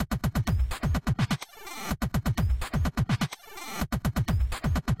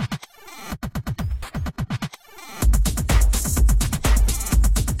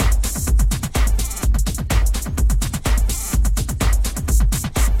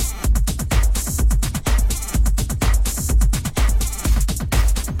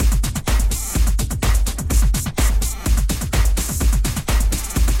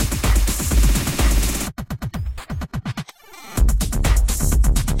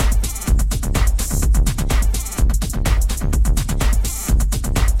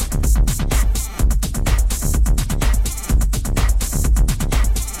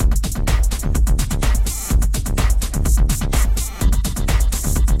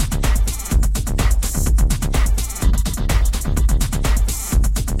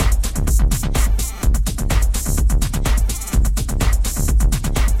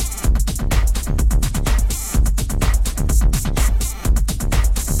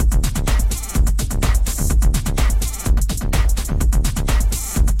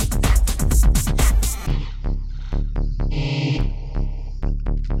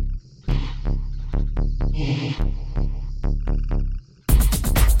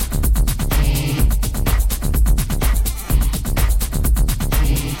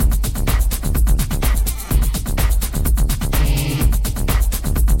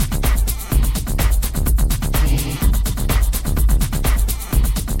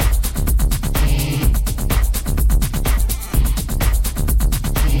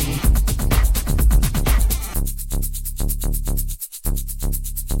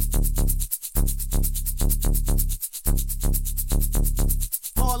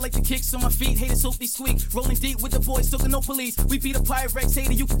the kicks on my feet, haters hope they squeak. Rolling deep with the boys, so no police. We beat a Pyrex,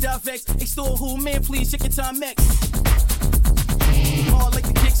 hater, you can die vex. Extort who, man, please, check your time X. Hard like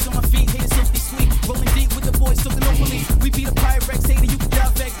the kicks on my feet, haters hope they squeak. Rolling deep with the boys, so no police. We beat a Pyrex, hater, you can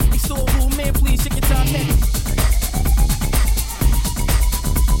die vex.